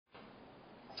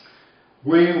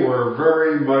We were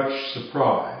very much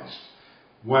surprised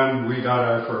when we got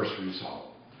our first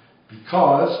result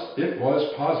because it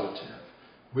was positive.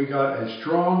 We got a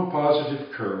strong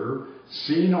positive curve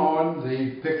seen on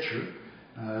the picture,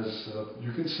 as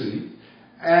you can see,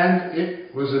 and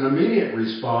it was an immediate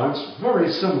response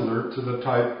very similar to the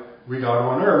type we got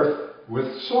on Earth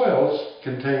with soils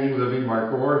containing living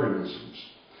microorganisms.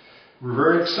 We were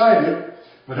very excited,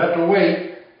 but had to wait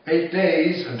 8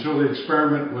 days until the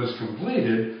experiment was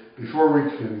completed before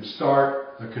we can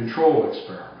start the control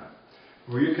experiment.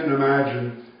 Well, you can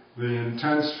imagine the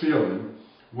intense feeling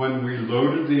when we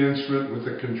loaded the instrument with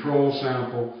the control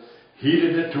sample,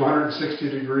 heated it to 160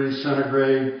 degrees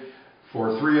centigrade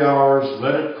for 3 hours,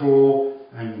 let it cool,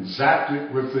 and zapped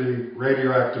it with the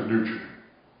radioactive nutrient.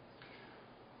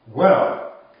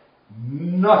 Well,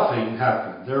 nothing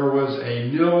happened. There was a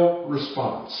nil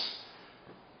response.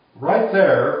 Right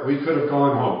there, we could have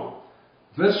gone home.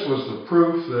 This was the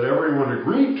proof that everyone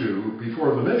agreed to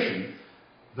before the mission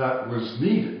that was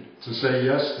needed to say,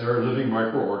 yes, there are living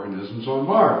microorganisms on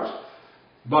Mars.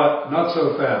 But not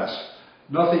so fast.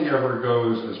 Nothing ever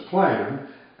goes as planned,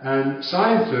 and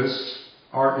scientists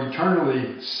are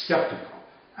eternally skeptical,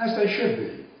 as they should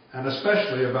be, and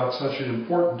especially about such an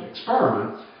important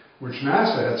experiment, which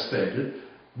NASA had stated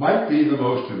might be the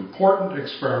most important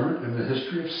experiment in the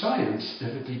history of science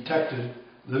if it detected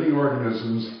living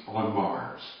organisms on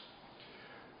Mars.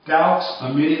 Doubts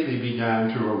immediately began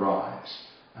to arise,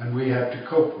 and we had to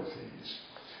cope with these.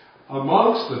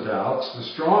 Amongst the doubts, the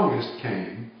strongest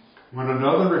came when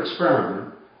another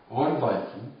experiment on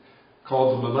Viking,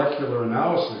 called the molecular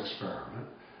analysis experiment,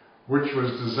 which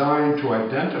was designed to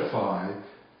identify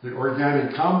the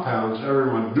organic compounds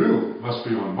everyone knew must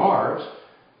be on Mars.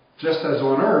 Just as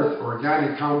on Earth,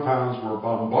 organic compounds were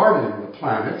bombarding the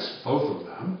planets, both of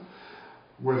them,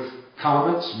 with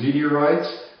comets,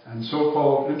 meteorites, and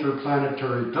so-called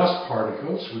interplanetary dust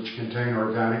particles, which contain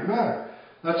organic matter.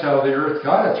 That's how the Earth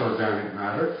got its organic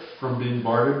matter, from being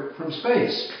bombarded from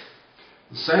space.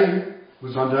 The same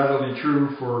was undoubtedly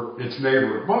true for its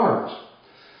neighbor Mars.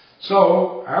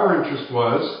 So our interest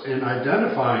was in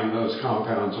identifying those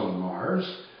compounds on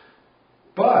Mars,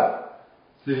 but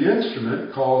the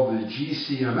instrument called the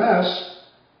GCMS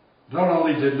not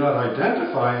only did not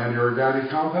identify any organic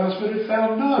compounds, but it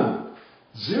found none.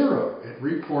 Zero. It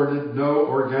reported no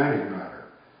organic matter.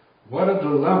 What a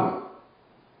dilemma.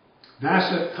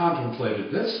 NASA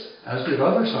contemplated this, as did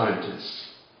other scientists.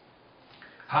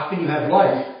 How can you have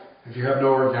life if you have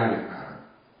no organic matter?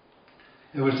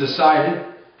 It was decided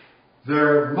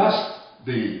there must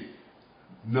be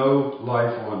no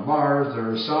life on Mars.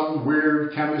 There is some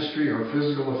weird chemistry or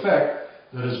physical effect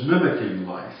that is mimicking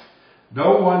life.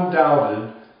 No one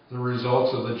doubted the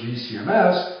results of the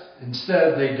GCMS.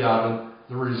 Instead, they doubted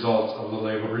the results of the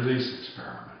label release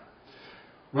experiment.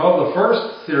 Well, the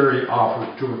first theory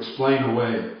offered to explain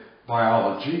away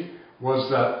biology was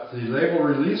that the label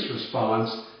release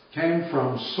response came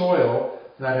from soil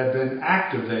that had been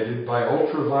activated by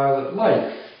ultraviolet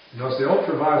light. Because the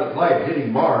ultraviolet light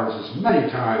hitting Mars is many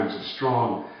times as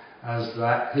strong as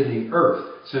that hitting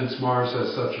Earth, since Mars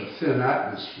has such a thin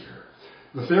atmosphere.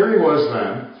 The theory was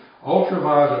then,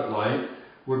 ultraviolet light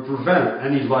would prevent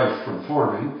any life from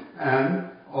forming and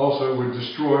also would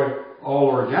destroy all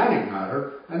organic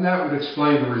matter, and that would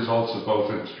explain the results of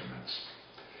both instruments.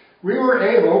 We were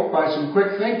able, by some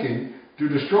quick thinking, to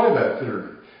destroy that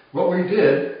theory. What we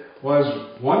did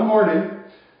was, one morning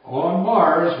on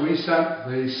Mars, we sent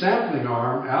the sampling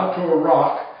arm out to a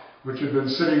rock which had been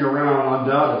sitting around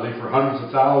undoubtedly for hundreds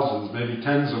of thousands, maybe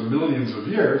tens of millions of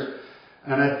years,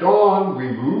 and at dawn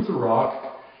we moved the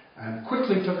rock and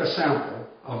quickly took a sample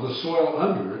of the soil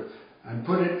under it and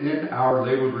put it in our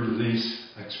labeled release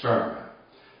experiment.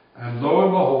 And lo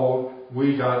and behold,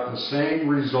 we got the same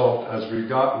result as we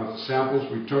got with the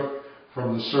samples we took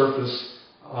from the surface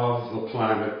of the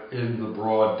planet in the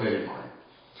broad daylight.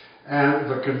 And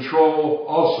the control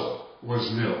also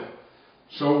was nil.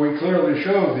 So we clearly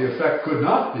showed the effect could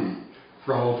not be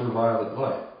from ultraviolet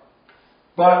light.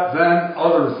 But then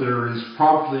other theories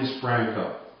promptly sprang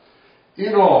up.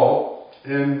 In all,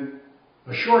 in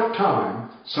a short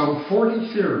time, some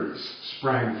 40 theories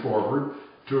sprang forward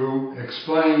to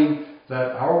explain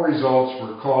that our results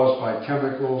were caused by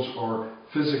chemicals or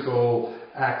physical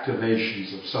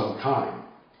activations of some kind.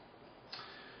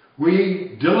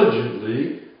 We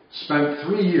diligently spent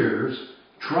 3 years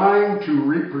trying to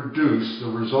reproduce the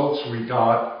results we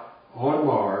got on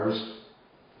Mars,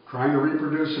 trying to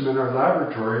reproduce them in our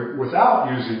laboratory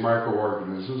without using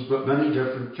microorganisms, but many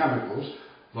different chemicals.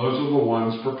 Those are the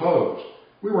ones proposed.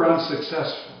 We were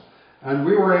unsuccessful, and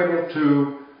we were able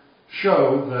to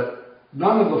show that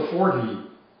none of the 40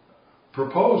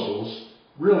 proposals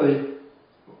really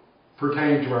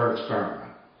pertain to our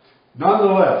experiment.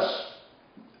 Nonetheless,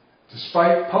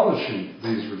 despite publishing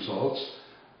these results,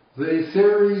 the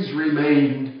theories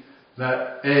remained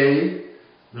that A,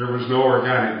 there was no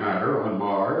organic matter on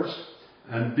Mars,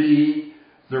 and B,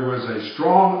 there was a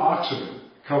strong oxidant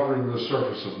covering the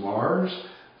surface of Mars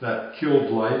that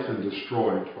killed life and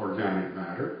destroyed organic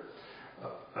matter.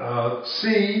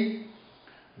 C,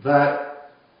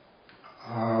 that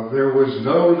there was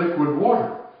no liquid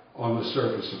water on the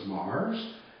surface of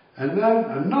Mars. And then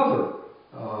another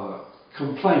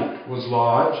complaint was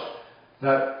lodged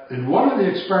that in one of the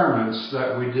experiments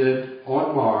that we did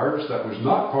on Mars that was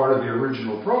not part of the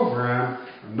original program,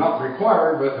 not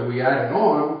required, but that we added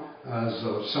on as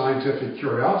a scientific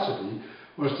curiosity,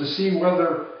 was to see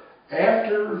whether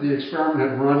after the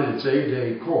experiment had run its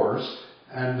 8-day course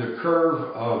and the curve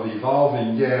of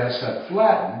evolving gas had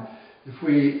flattened, if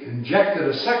we injected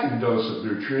a second dose of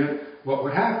nutrient, what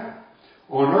would happen?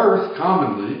 On Earth,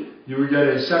 commonly, you would get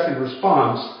a second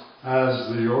response as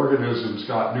the organisms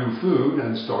got new food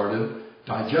and started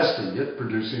digesting it,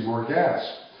 producing more gas.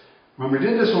 When we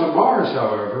did this on Mars,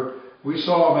 however, we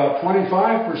saw about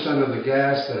 25% of the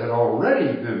gas that had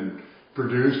already been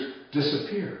produced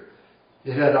disappear.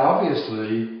 It had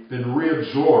obviously been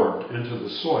reabsorbed into the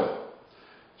soil.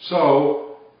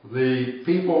 So the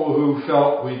people who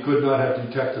felt we could not have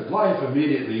detected life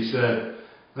immediately said,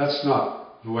 that's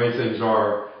not the way things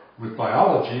are with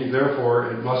biology,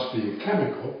 therefore it must be a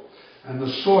chemical, and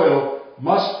the soil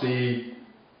must be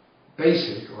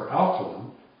basic or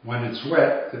alkaline. When it's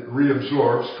wet, it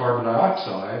reabsorbs carbon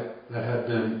dioxide that had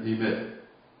been emitted.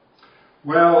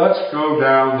 Well, let's go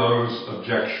down those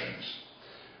objections.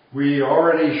 We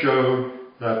already showed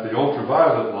that the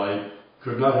ultraviolet light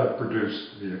could not have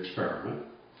produced the experiment.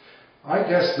 I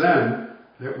guess then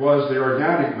it was the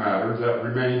organic matter that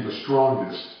remained the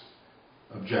strongest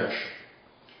objection.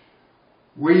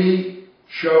 We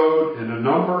showed in a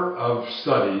number of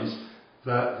studies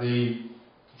that the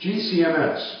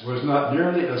GCMS was not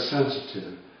nearly as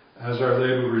sensitive as our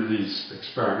label release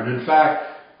experiment. In fact,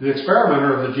 the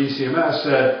experimenter of the GCMS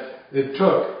said it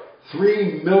took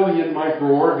 3 million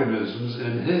microorganisms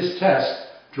in his test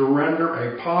to render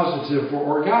a positive for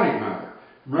organic matter.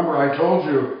 Remember, I told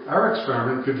you our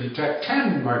experiment could detect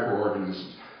 10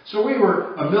 microorganisms. So we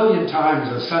were 1 million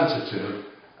times as sensitive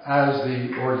as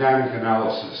the organic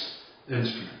analysis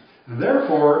instrument. And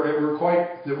therefore, it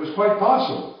was quite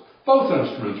possible. Both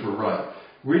instruments were right.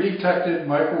 We detected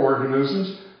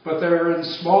microorganisms, but they were in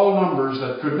small numbers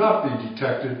that could not be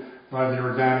detected by the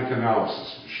organic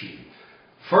analysis machine.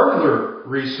 Further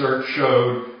research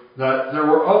showed that there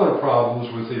were other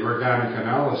problems with the organic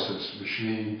analysis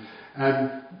machine,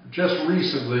 and just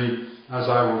recently, as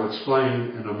I will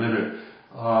explain in a minute,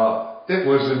 it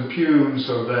was impugned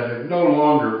so that it no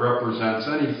longer represents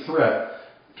any threat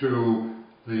to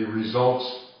the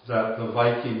results that the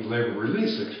Viking label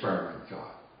release experiment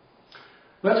got.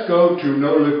 Let's go to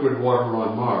no liquid water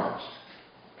on Mars.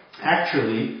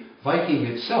 Actually, Viking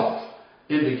itself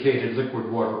indicated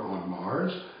liquid water on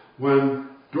Mars when,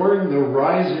 during the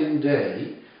rising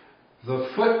day, the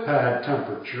footpad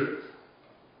temperature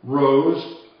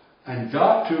rose and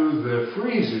got to the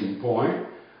freezing point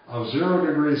of 0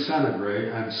 degrees centigrade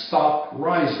and stopped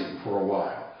rising for a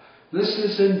while. This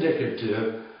is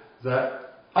indicative that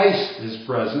ice is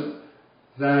present,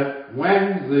 that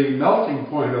when the melting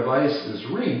point of ice is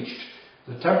reached,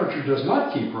 the temperature does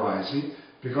not keep rising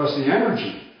because the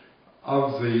energy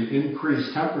of the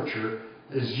increased temperature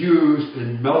is used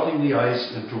in melting the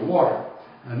ice into water.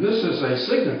 And this is a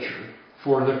signature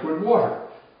for liquid water.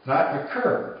 That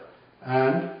occurred.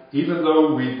 And even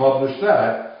though we published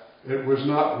that, it was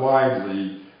not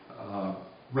widely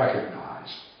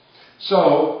recognized.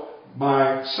 So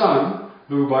my son,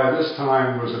 who by this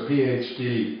time was a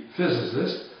PhD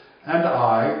physicist, and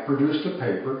I produced a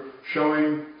paper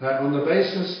showing that on the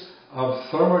basis of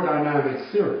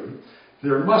thermodynamic theory,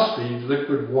 there must be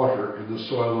liquid water in the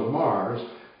soil of Mars,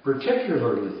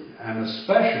 particularly and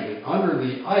especially under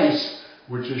the ice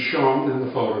which is shown in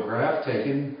the photograph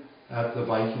taken at the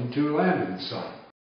Viking 2 landing site.